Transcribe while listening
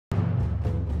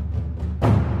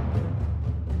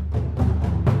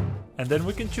And then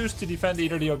we can choose to defend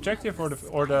either the objective or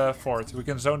the fort. We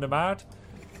can zone them out,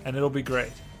 and it'll be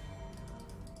great.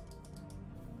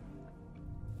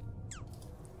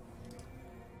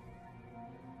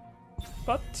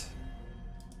 But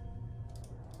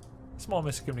small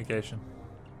miscommunication.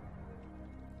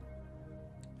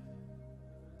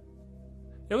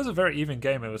 It was a very even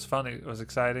game. It was fun. It was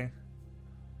exciting.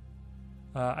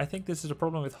 I think this is a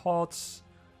problem with HOTS.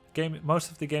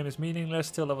 Most of the game is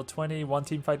meaningless till level 20. One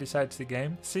team fight decides the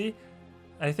game. See,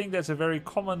 I think that's a very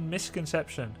common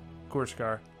misconception,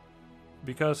 Kurskar,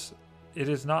 because it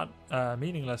is not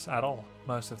meaningless at all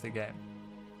most of the game.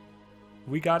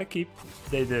 We got a keep,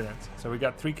 they didn't. So we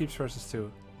got 3 keeps versus 2.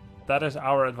 That is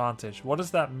our advantage. What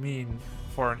does that mean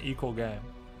for an equal game?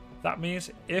 That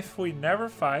means if we never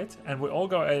fight and we all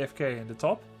go AFK in the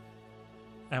top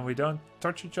and we don't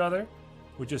touch each other,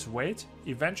 we just wait,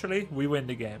 eventually we win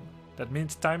the game. That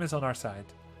means time is on our side.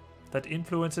 That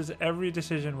influences every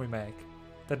decision we make.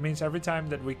 That means every time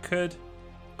that we could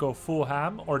go full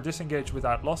ham or disengage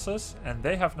without losses and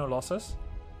they have no losses,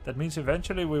 that means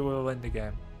eventually we will win the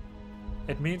game.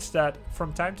 It means that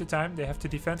from time to time they have to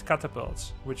defend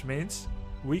catapults, which means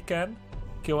we can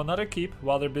kill another keep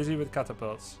while they're busy with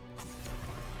catapults.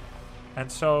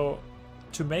 And so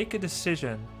to make a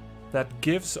decision that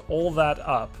gives all that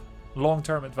up,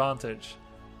 long-term advantage,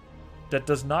 that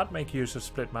does not make use of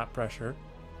split map pressure,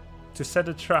 to set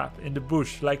a trap in the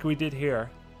bush like we did here,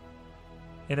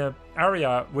 in an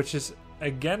area which is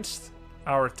against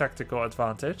our tactical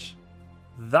advantage,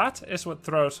 that is what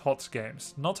throws HOTS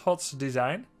games. Not HOTS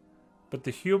design, but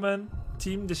the human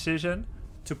team decision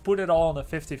to put it all on a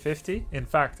 50-50. In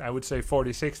fact, I would say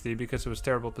 40-60 because it was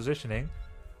terrible positioning,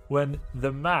 when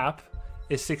the map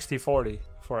is 60-40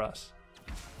 for us.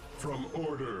 From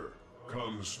order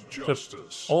comes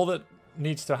justice. So all that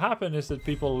needs to happen is that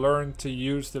people learn to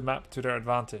use the map to their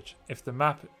advantage. If the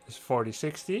map is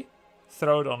 40-60,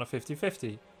 throw it on a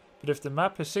 50-50. But if the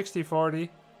map is 60-40,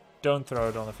 don't throw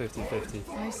it on a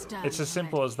 50-50. It's as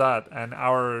simple as that, and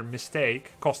our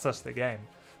mistake cost us the game.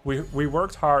 We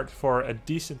worked hard for a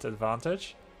decent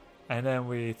advantage, and then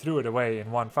we threw it away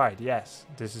in one fight. Yes,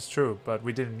 this is true, but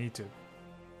we didn't need to.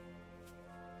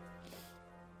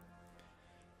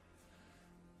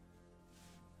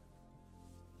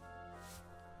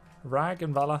 Rag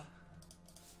and Vala.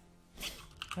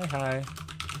 Hi, hi.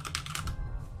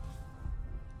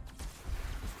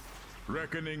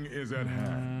 Reckoning is at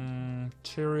hand.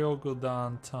 Tyrael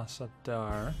Gul'dan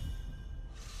Tassadar.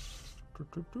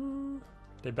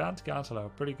 They banned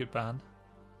Gatalo. Pretty good ban.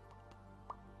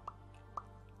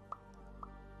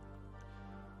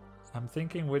 I'm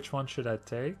thinking which one should I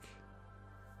take?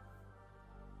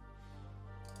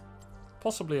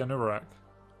 Possibly a Nubarak.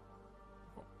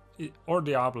 Or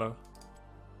Diablo.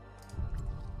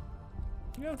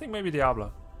 Yeah, I think maybe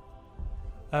Diablo.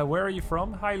 Where are you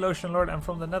from? Hi, Lotion Lord. I'm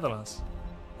from the Netherlands.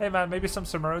 Hey man, maybe some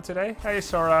Samuro today? Hey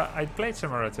Sora, I played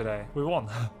Samuro today. We won.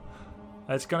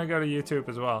 It's gonna go to YouTube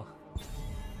as well.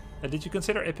 Did you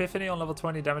consider Epiphany on level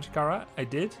 20 damage Kara? I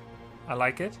did. I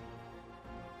like it.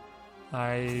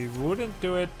 I wouldn't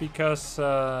do it because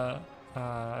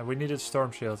we needed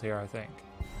Storm Shield here, I think.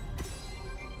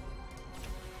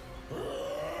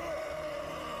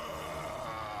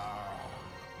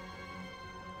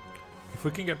 If we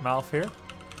can get Malf here,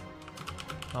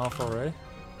 Malf Ray,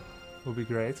 would be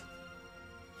great.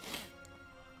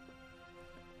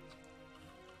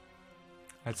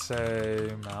 I'd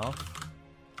say Malf,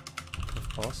 if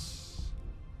possible.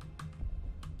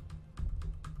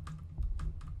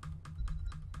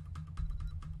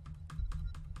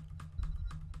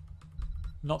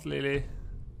 Not Lily.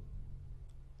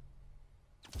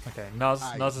 Okay,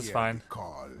 Nuz is fine.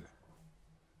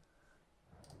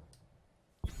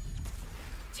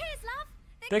 Cheers, love.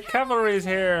 The cavalry's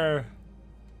here!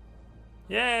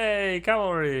 Yay,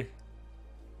 cavalry!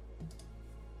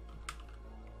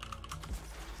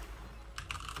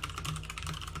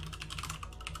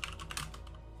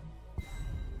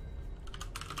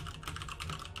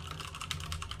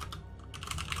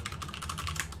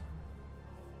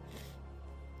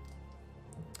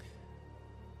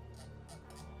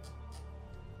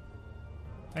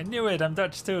 I knew it, I'm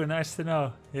Dutch too, nice to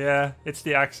know. Yeah, it's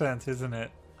the accent, isn't it?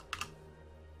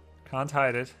 Can't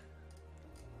hide it.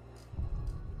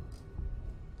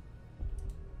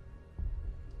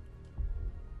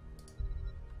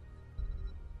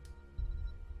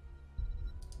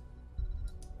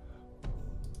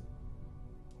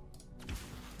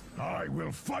 I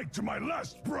will fight to my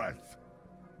last breath.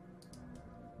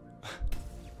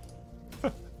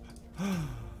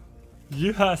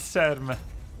 Yeah, Serm.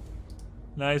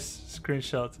 Nice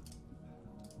screenshot.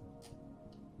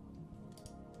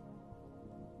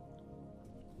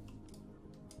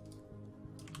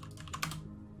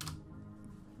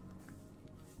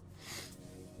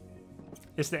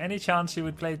 Is there any chance you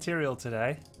would play Tyrael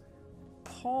today?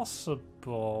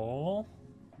 Possible.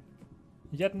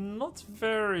 Yet not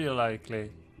very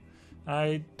likely.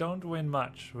 I don't win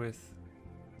much with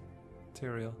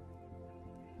Tyrael.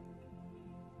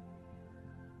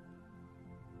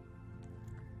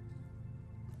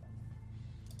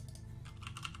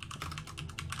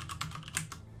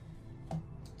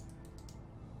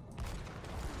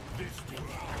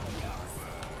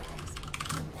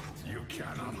 You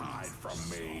cannot hide from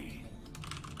me.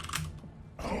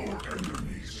 Our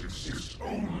enemies exist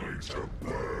only to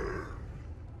burn.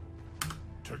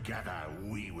 Together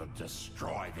we will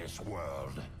destroy this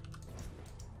world.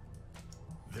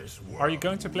 Are you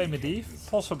going to play Medivh?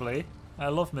 Possibly. I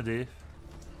love Medivh.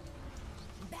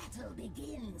 Battle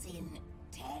begins in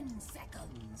 10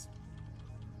 seconds.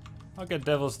 I'll get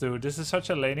Devil's Due. This is such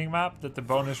a laning map that the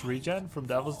bonus regen from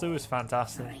Devil's Due is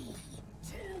fantastic. 3,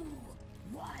 2,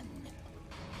 1.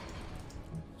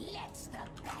 Let the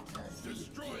battle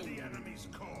Destroy the enemy's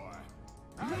core.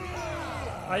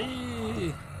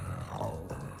 Aye.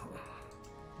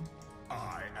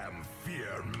 I am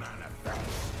fear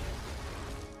manifest.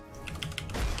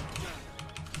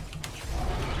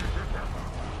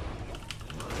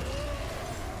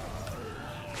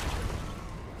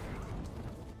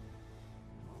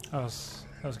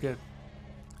 That was good.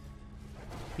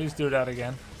 Please do that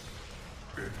again.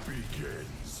 It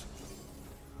begins.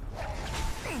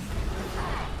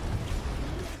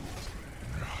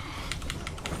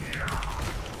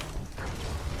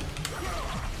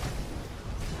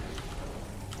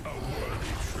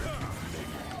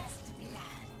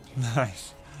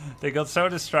 Nice. They got so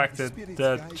distracted,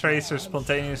 the tracer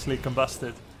spontaneously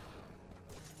combusted.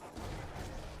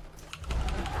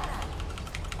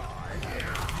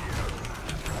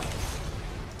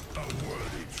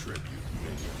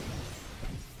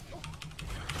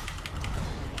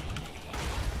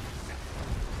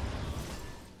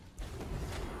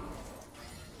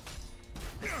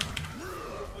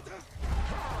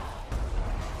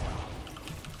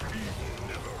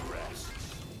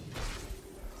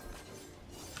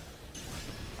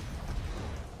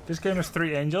 This game has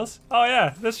 3 angels? Oh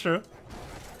yeah, that's true.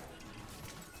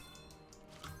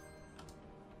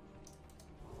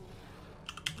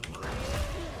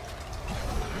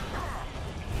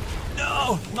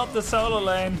 No! Not the solo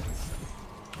lane!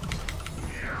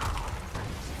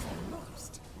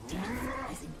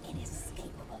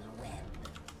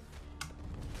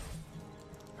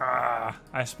 Ah,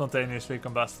 I spontaneously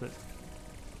combusted.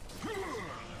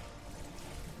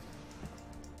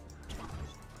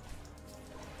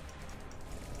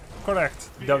 Correct.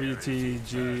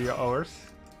 WTGOers.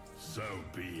 So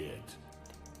be it.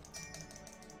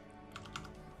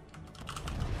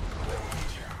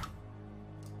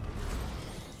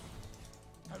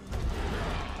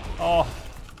 Oh,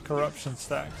 corruption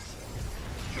stacks.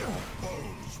 Your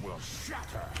bones will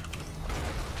shatter.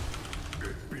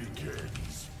 It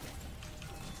begins.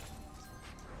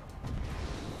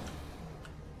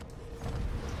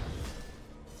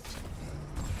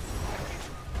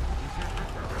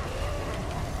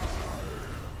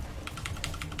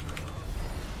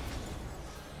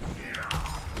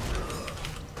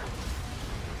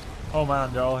 Oh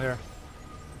man, they're all here.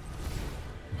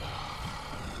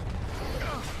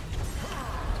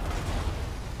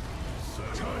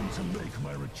 Time to make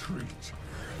my retreat.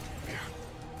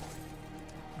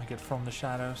 I get from the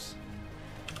shadows.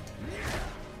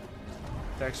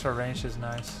 The extra range is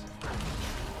nice.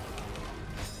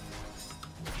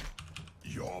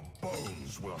 Your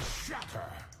bones will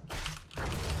shatter.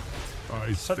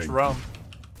 Such rum.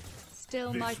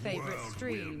 Still my This favorite world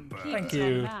stream. will Keep Thank it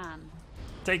you. on, man.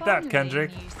 Take that, Finally, Kendrick.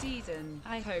 New season.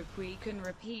 I hope we can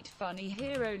repeat funny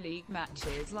Hero League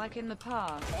matches like in the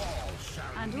past.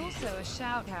 And also a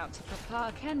shout out to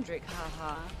Papa Kendrick,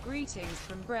 haha. Greetings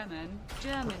from Bremen,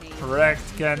 Germany. Correct,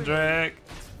 Kendrick.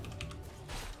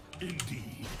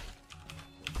 Indeed.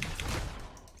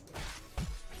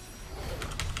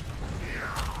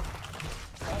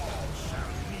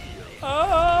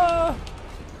 Ah!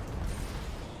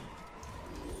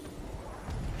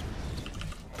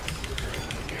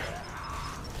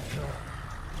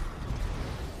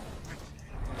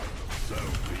 So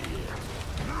be it.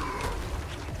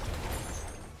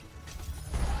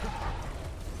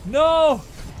 No!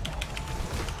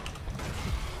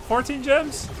 14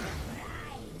 gems?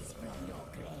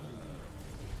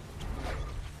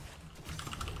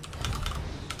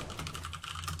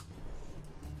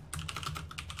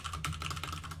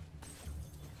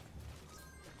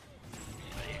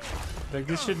 Like,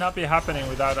 this should not be happening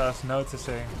without us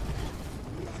noticing.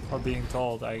 Or being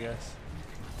told, I guess.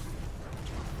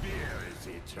 Fear is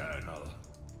eternal.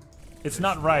 It's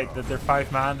not right that they're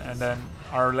 5-man and then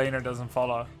our laner doesn't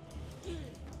follow.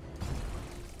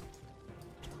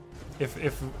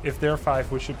 If they're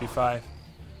 5, we should be 5.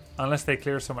 Unless they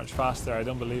clear so much faster, I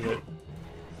don't believe it.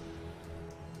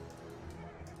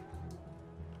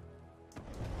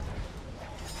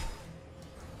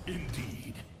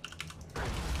 Indeed.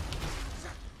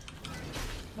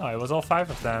 No, it was all 5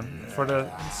 of them for the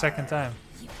second time.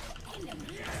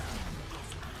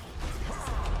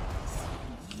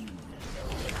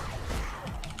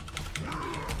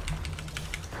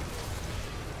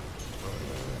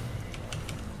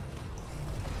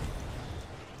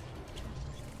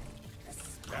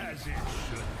 As it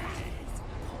should be.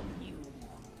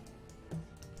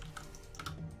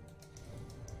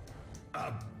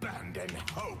 Abandon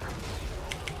hope.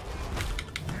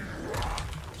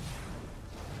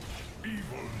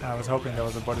 I was hoping that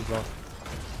was a body blow.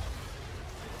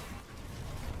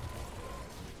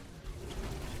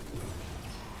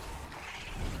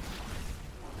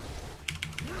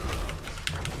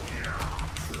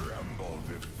 Tremble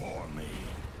before me.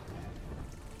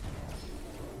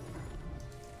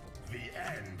 The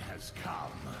end has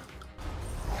come.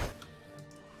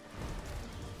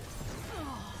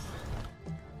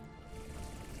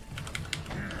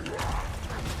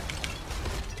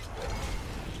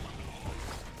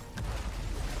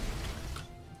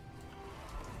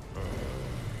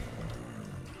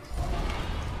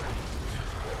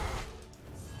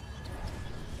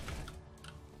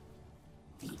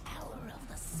 The hour of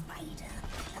the spider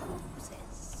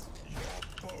closes.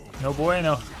 No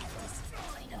bueno.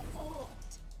 Destroyed a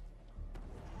fort.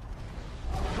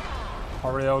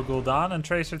 Oreo Gul'dan and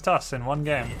Tracer Tuss in one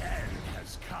game. The end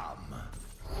has come.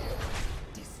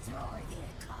 Destroy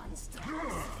their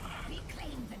constructs.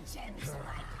 Reclaim the gems of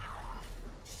my power.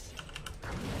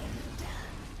 When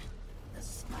done, the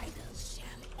spiders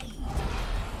shall aid.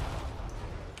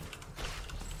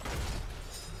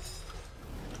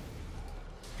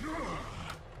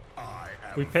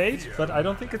 We paid, but I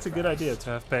don't think it's a good idea to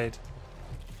have paid.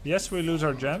 Yes, we lose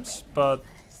our gems, but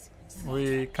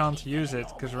we can't use it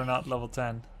because we're not level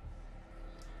 10.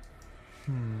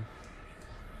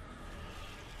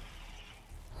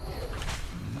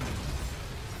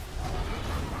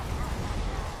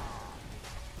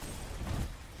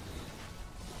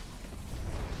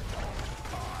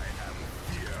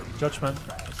 Judgment.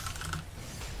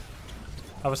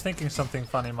 I was thinking something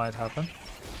funny might happen.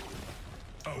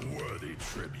 A worthy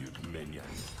tribute, minion.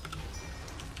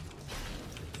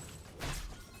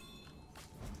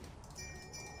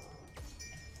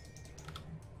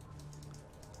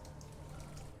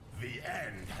 The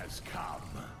end has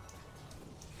come.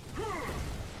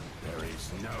 There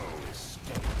is no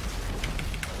escape.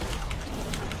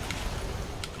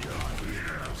 Your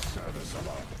here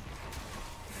serviceable.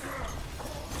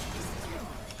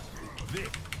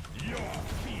 Your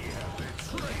fear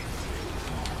betrays you.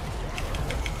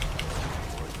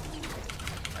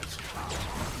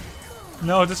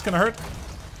 No, this is gonna hurt.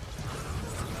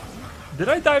 Did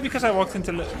I die because I walked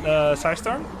into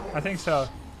Psystorm? I think so.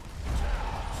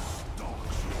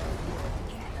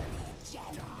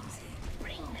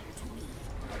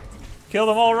 Kill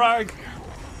them all, Rag!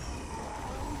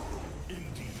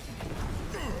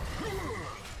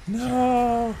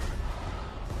 No!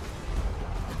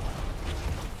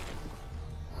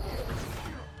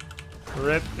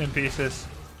 Rip in pieces.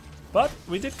 But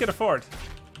we did get a fort.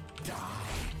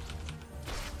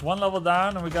 One level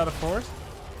down and we got a fort.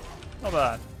 Not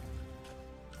bad.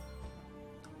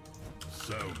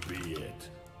 So be it.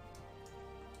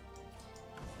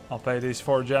 I'll pay these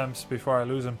 4 gems before I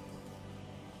lose them.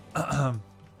 So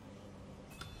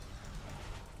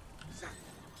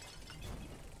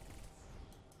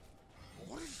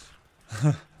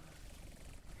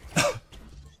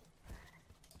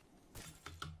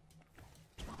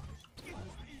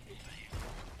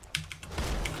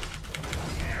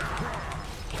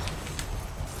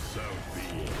be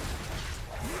it.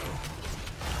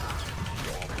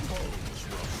 Your bones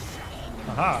will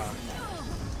Aha!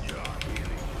 your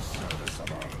healing is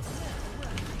serviceable.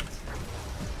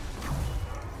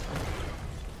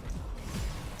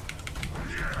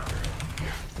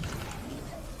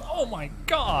 Oh my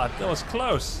god, that was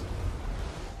close.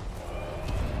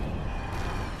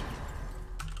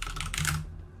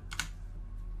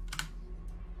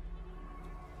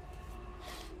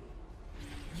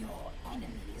 Your enemy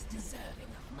is deserving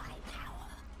of my power.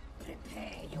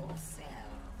 Prepare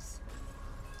yourselves.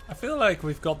 I feel like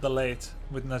we've got delayed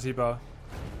with Nazeebo.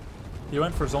 He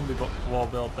went for zombie wall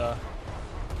build though.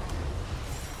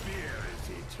 Fear is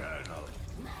eternal.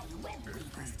 My web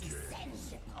weavers descend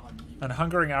upon you. And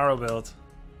hungering arrow build.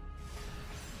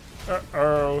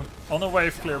 Uh-oh. On a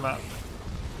wave clear map.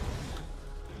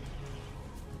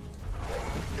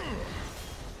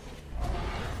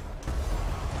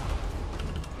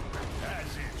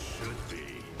 As it should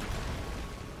be.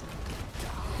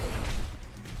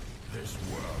 This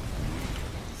world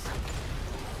weakens.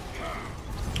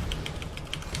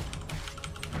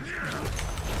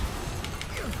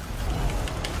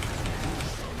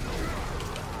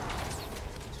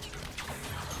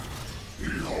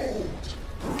 Behold!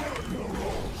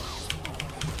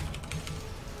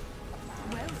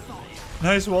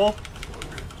 Nice wall.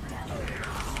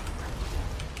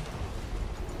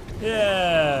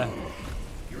 Yeah.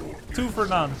 2 for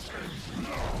none.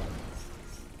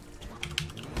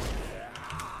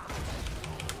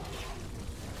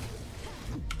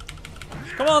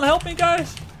 Come on, help me,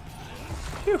 guys.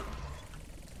 Phew.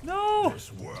 No.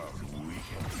 This world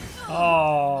weakens.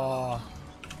 Oh.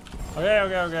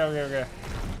 Okay.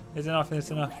 It's enough,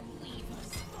 it's enough.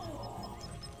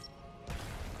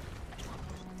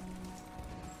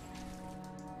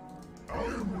 I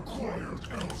am required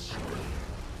elsewhere.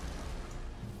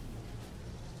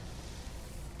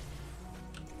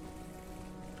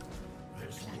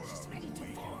 This Clutch is ready to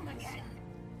form again.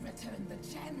 Return the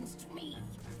gems to me.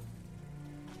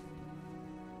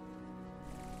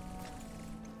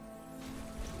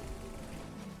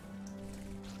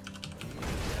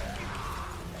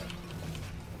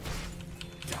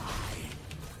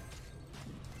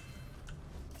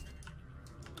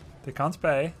 They can't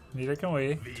pay, neither can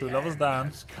we. 2 levels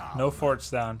down, no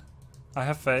forts down. I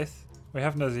have faith. We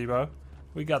have no Zebo.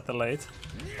 We got the late.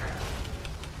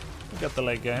 We got the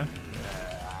late game.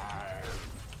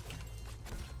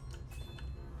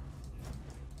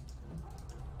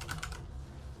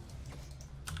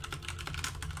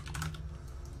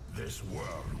 This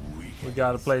world weakens. We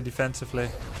gotta play defensively.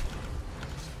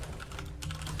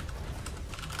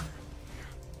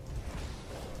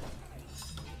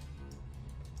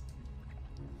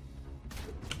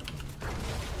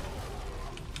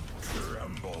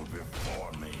 Tremble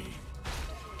before me.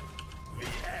 The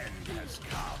end has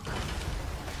come.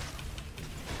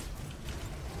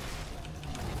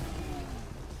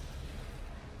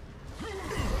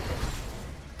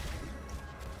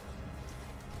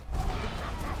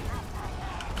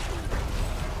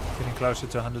 Getting closer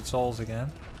to 100 souls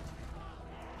again.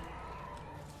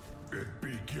 It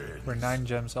begins. We're 9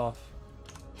 gems off.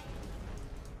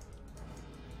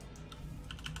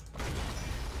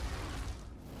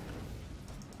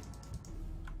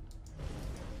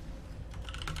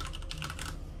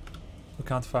 We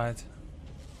can't fight.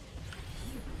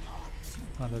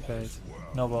 Underpaid.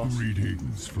 No balls.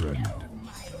 Greetings, friend.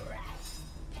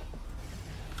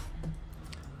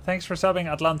 Thanks for subbing,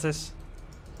 Atlantis.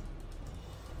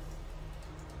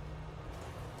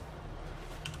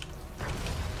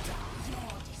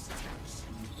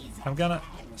 I'm gonna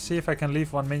see if I can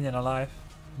leave 1 minion alive.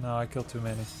 No, I killed too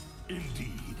many.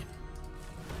 Indeed.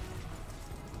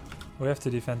 We have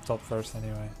to defend top first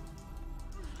anyway.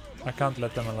 I can't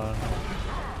let them alone.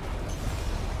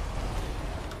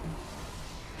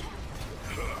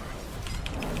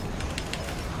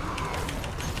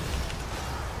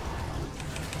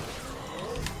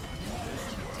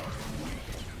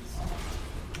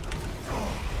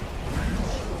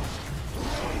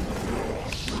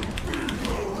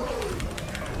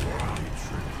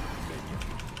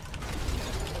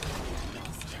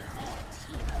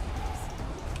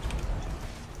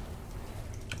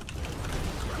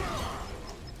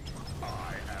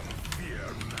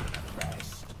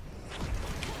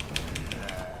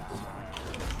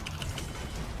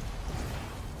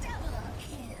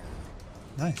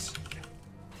 Nice.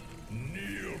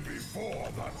 Kneel before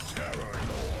the Terror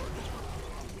Lord.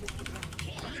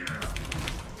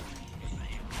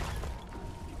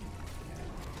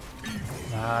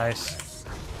 Nice.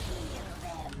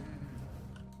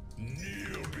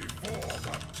 Kneel before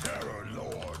the Terror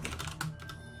Lord.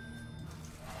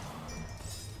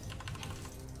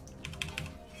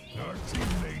 Our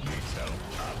teammate needs help.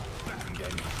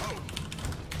 Abandon hope.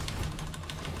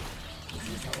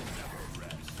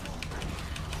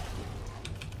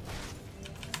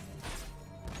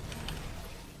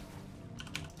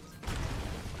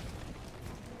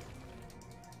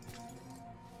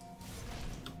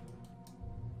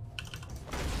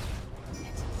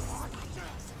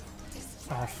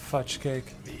 Oh, fudge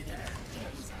cake.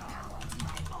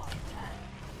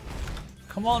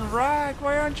 Come on, Rag!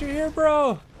 Why aren't you here,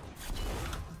 bro?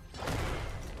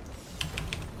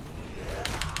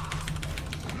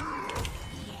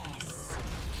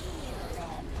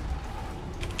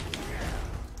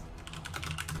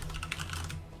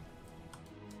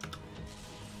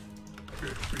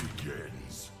 It begins.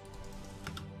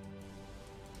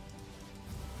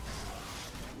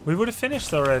 We would have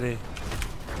finished already.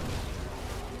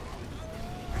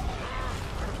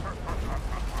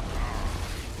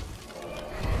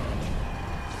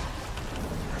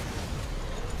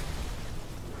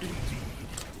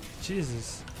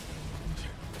 Jesus.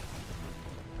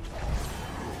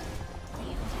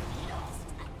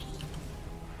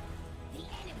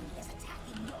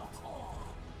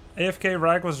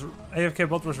 AFK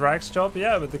bot was Rag's job,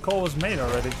 yeah, but the call was made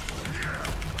already.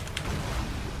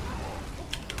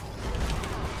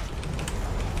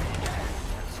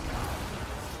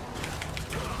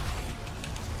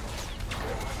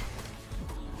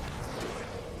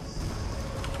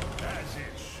 As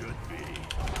it should be.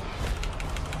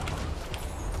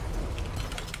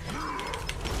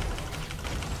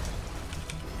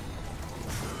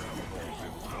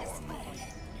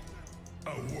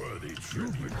 A worthy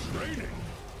tribute training.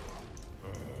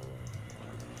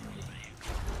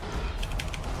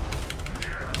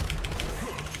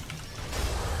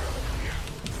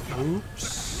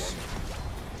 Oops.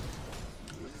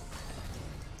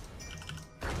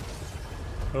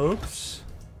 Oops.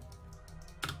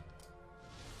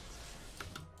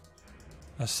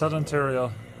 A sudden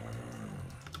Tyrael.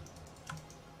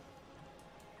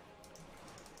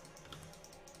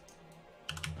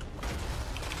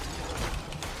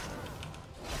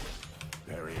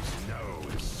 There is no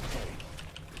escape.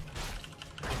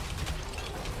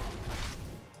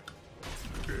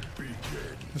 It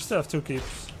begins. We still have 2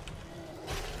 keeps.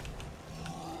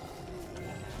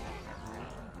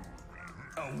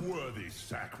 A worthy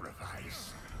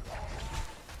sacrifice.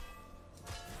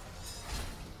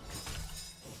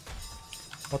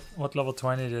 What level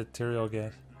 20 did Tyrael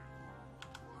get?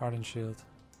 Hardened shield.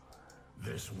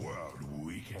 This world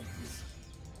weakens.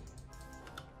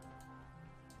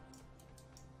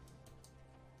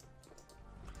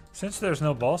 Since there's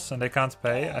no boss and they can't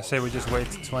pay, I say we just wait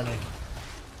to 20.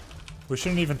 We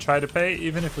shouldn't even try to pay,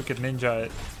 even if we could ninja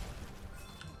it.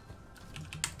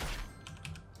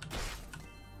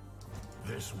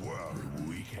 This world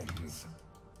weakens.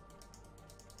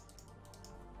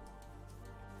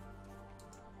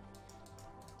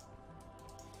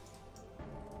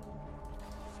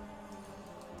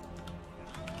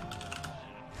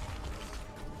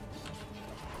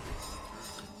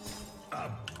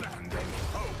 Abandon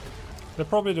hope. They're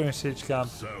probably doing siege camp.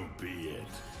 So be it.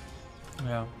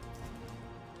 Yeah.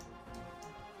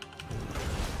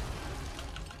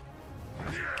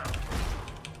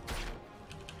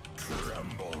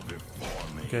 Tremble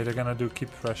before me. Okay, they're gonna do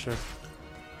keep pressure.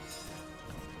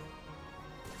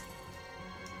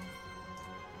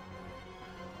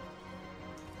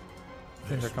 I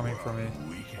think they're coming for me.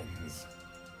 Weakens.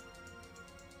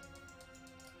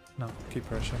 No, keep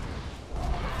pressure.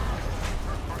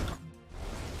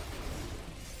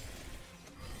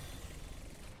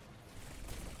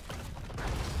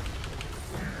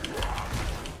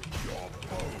 Your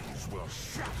bones will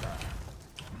shatter.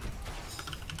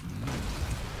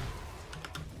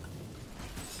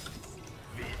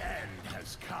 The end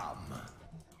has come.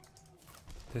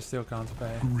 They still can't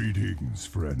pay. Greetings,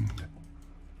 friend.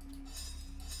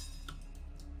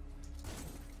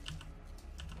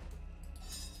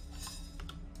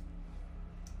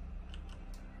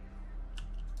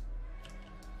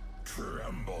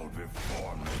 Tremble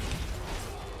before me.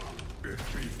 It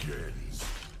begins.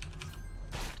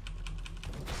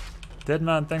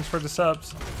 Deadman, thanks for the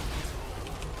subs.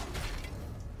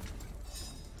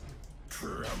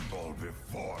 Tremble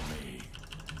before me.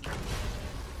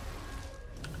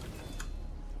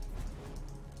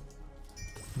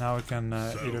 Now we can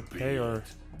So either be pay or...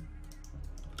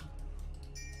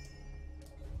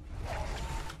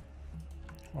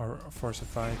 or force a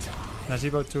fight.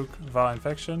 Nazeebo took Vow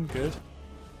Infection, good.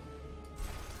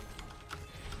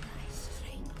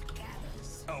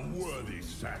 A worthy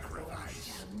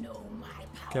sacrifice.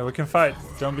 Okay, we can fight.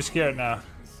 Don't be scared now.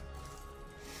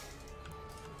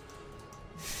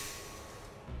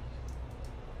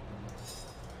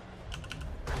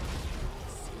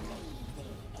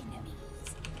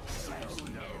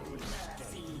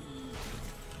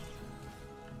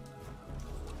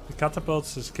 The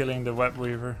catapults is killing the web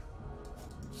weaver.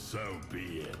 So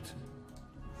be it.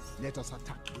 Let us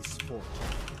attack this fort.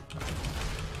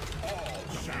 All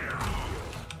shall kneel.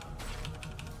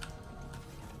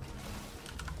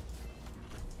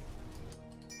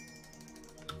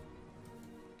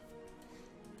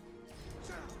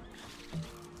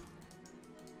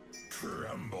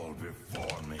 Tremble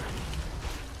before me.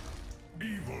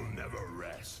 Evil never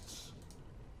rests.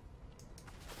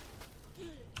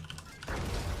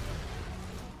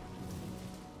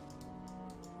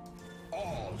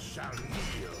 All shall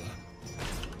kneel.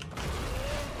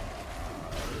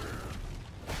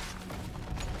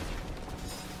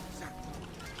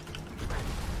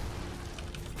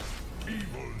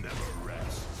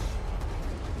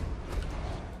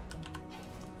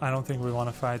 I don't think we want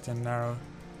to fight in narrow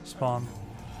spawn.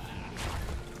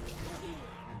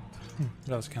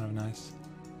 That was kind of nice.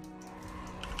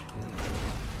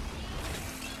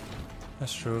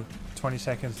 That's true. 20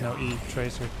 seconds, no E,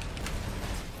 Tracer.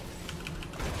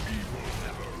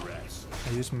 I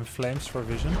use my flames for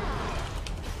vision.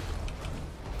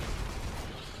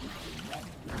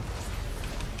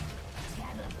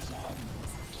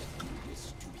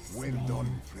 Well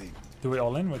done, friend. Do we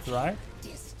all in with Rye?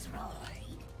 Destroyed.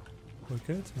 We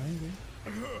could, maybe.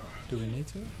 Do we need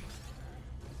to?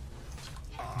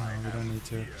 No, we don't need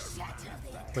to.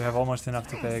 We have almost enough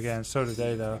to pay again. So do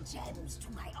they, though. Gems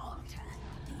to my altar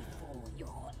before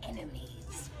your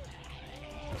enemies.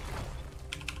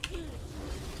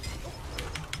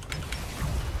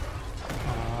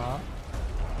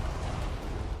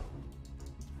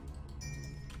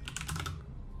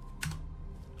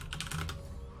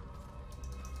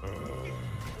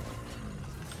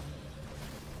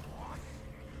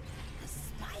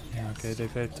 Yeah, okay, they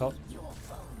paid top.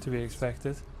 To be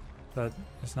expected. But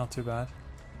it's not too bad.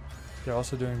 They're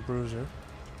also doing Bruiser.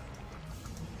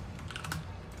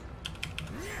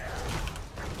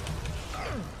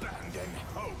 Abandon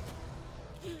hope.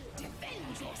 Defend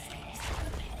yourselves.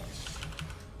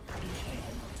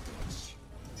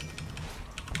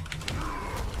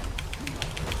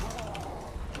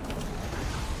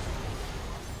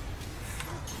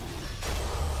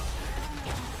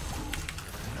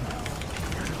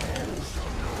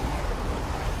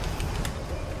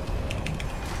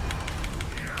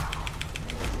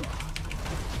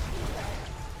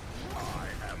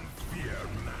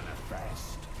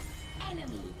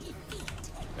 Enemy defeat.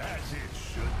 As it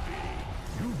should be.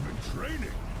 You've been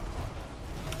training.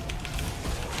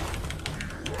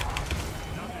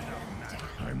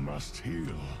 I must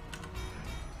heal.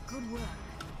 Good work.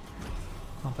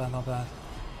 Not bad, not bad.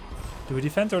 Do we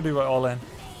defend or do we all in?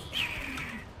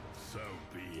 So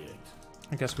be it.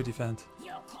 I guess we defend.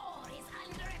 Your core is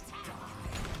under attack.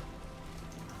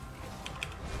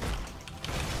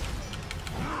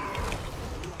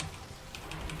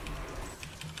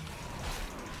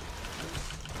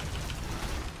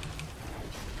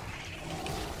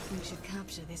 We should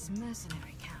capture this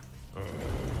mercenary camp.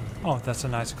 Oh, that's a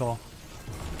nice call.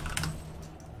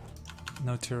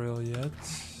 No Tyrael yet.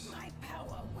 My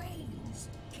power wanes.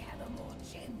 Gather more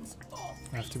gems or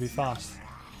I have to be fast.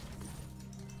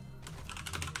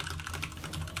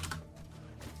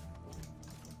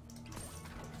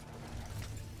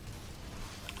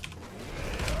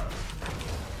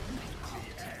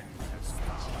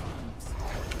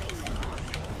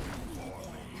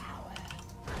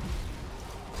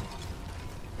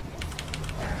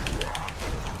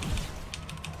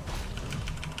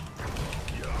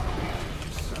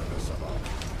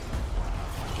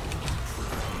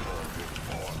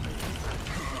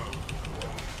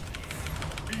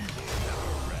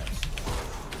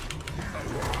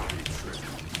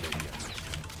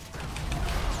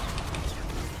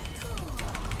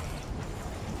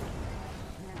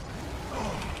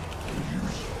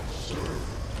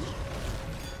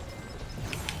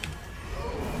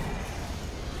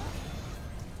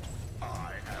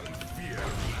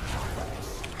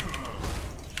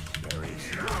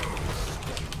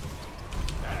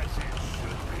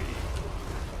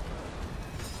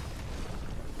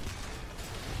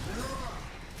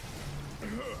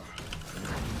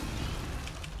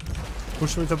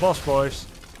 Push with the boss, boys.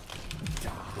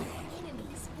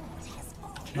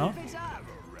 No?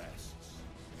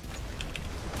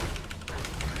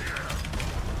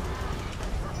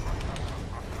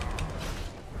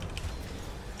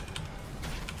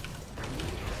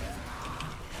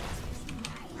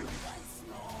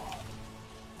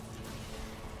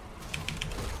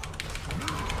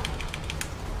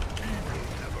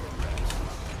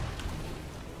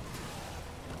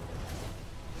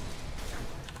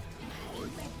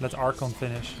 Let Archon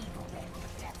finish.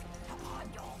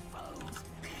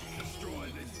 Destroy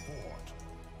this fort.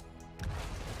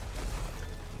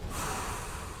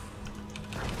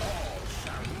 All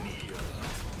shall kneel.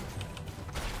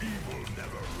 Evil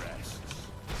never rests.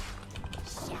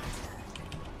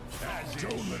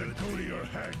 Don't let it go to your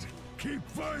head. Keep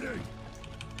fighting.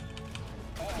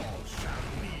 All shall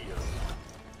kneel.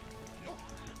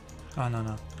 Oh, no,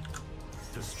 no.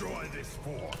 Destroy this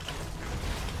fort.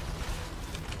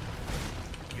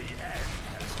 The end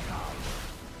has come.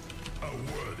 A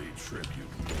worthy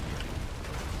tribute.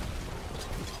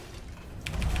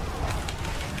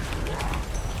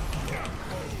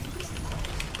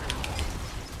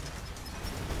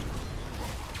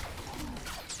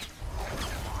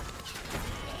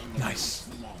 Nice.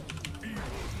 Evil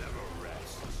never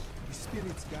rests. The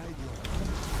spirits guide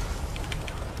you.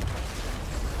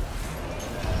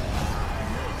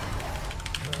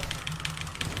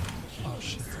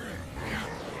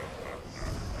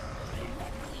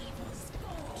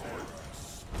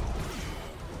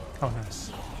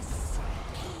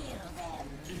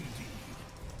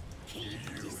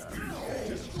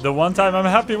 The one time I'm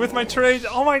happy with my trade.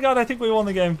 Oh my god, I think we won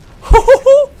the game.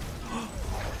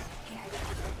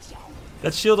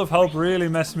 That Shield of Hope really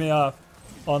messed me up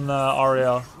on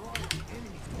Ariel.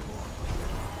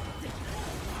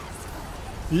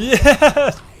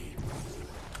 Yes!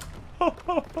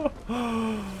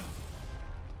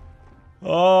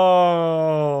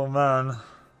 Oh man.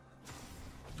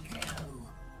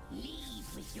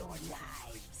 Leave with your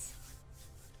lives.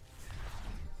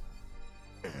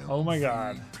 Oh my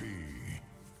god.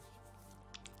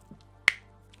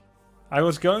 I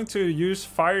was going to use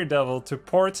Fire Devil to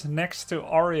port next to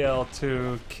Ariel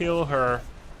to kill her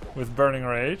with Burning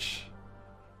Rage.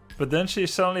 But then she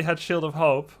suddenly had Shield of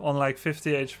Hope on like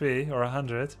 50 HP or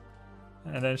 100.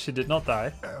 And then she did not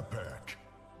die. Epic.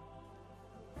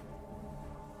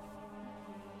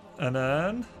 And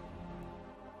then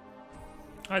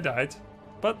I died.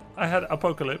 But I had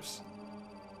Apocalypse.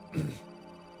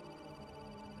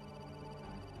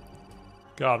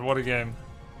 God, what a game.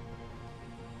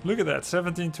 Look at that,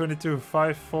 1722,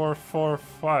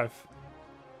 5445.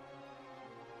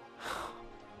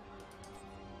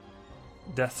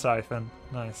 Death Siphon,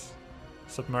 nice.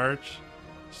 Submerge,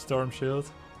 Storm Shield.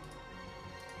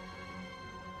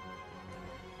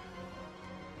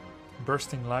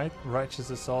 Bursting Light, Righteous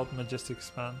Assault, Majestic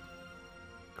Span.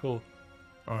 Cool.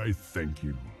 I thank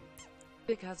you.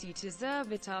 Because you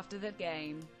deserve it after that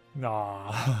game.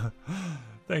 Nah.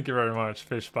 Thank you very much,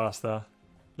 Fish Pasta.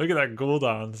 Look at that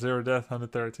cooldown, 0 death,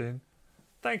 113.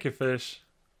 Thank you, Fish.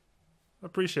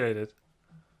 Appreciate it.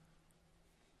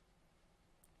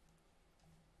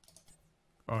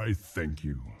 I thank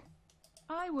you.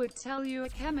 I would tell you a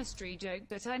chemistry joke,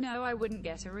 but I know I wouldn't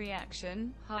get a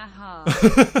reaction. Ha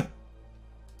ha.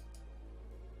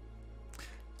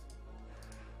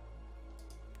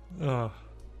 Oh,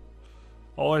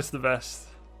 always the best.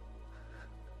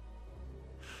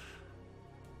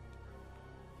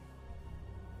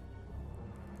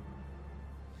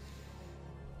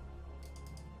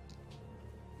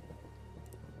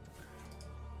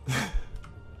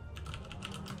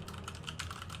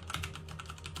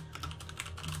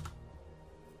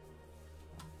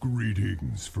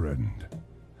 Greetings, friend.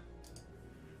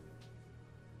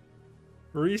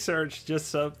 Research just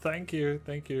sub. Thank you.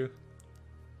 Thank you.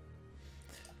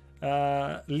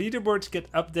 Leaderboards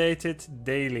get updated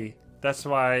daily. That's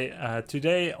why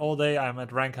today, all day, I'm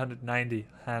at rank 190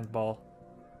 handball.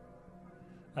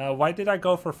 Why did I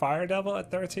go for Fire Devil at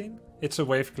 13? It's a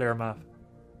wave clear map.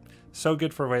 So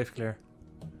good for wave clear.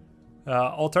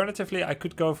 Alternatively, I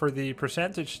could go for the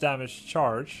percentage damage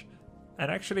charge. And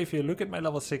actually, if you look at my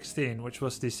level 16, which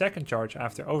was the second charge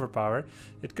after Overpower,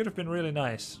 it could have been really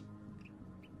nice.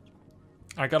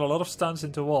 I got a lot of stuns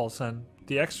into walls, and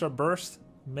the extra burst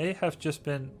may have just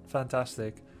been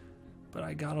fantastic. But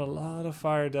I got a lot of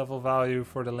Fire Devil value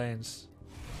for the lanes.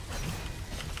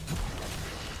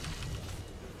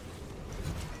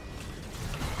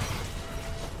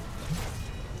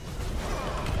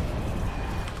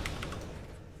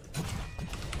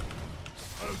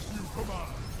 As you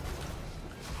command.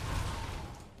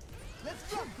 Let's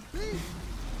drop the beat!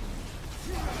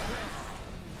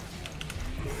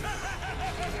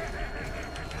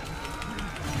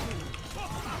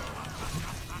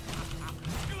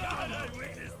 Glad I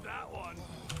witnessed that one.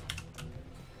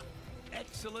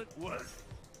 Excellent work.